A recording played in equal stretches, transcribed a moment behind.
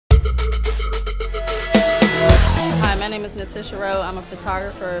my name is Natisha Rowe. I'm a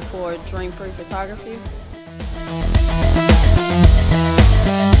photographer for DreamFree Photography.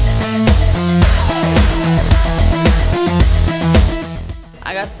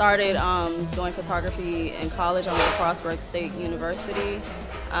 I got started doing photography in college. I went to Frostburg State University.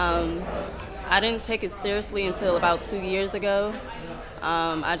 I didn't take it seriously until about 2 years ago.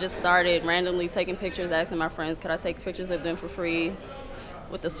 I just started randomly taking pictures, asking my friends, could I take pictures of them for free,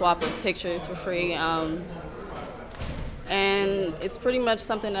 with the swap of pictures for free. And it's pretty much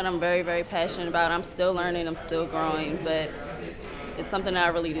something that I'm very, very passionate about. I'm still learning, I'm still growing, but it's something that I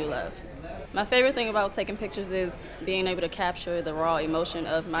really do love. My favorite thing about taking pictures is being able to capture the raw emotion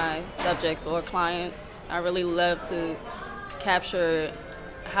of my subjects or clients. I really love to capture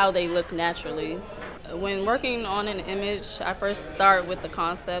how they look naturally. When working on an image, I first start with the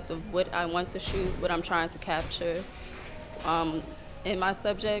concept of what I want to shoot, what I'm trying to capture in my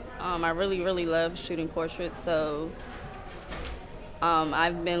subject. I really love shooting portraits, so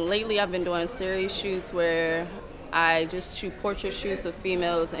lately I've been doing series shoots where I just shoot portrait shoots of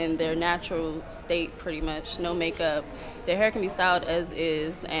females in their natural state, pretty much, no makeup. Their hair can be styled as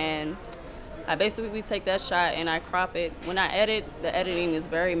is, and I basically take that shot and I crop it. When I edit, the editing is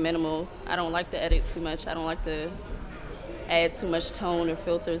very minimal. I don't like to edit too much. I don't like to add too much tone or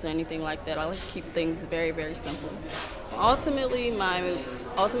filters or anything like that. I like to keep things very, very simple. Ultimately, my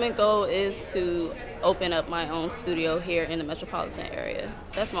ultimate goal is to open up my own studio here in the metropolitan area.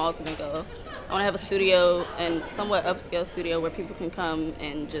 That's my ultimate goal. I want to have a studio, and somewhat upscale studio, where people can come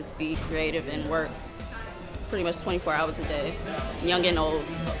and just be creative and work pretty much 24 hours a day, young and old.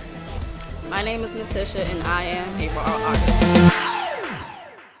 My name is Natisha, and I am a raw artist.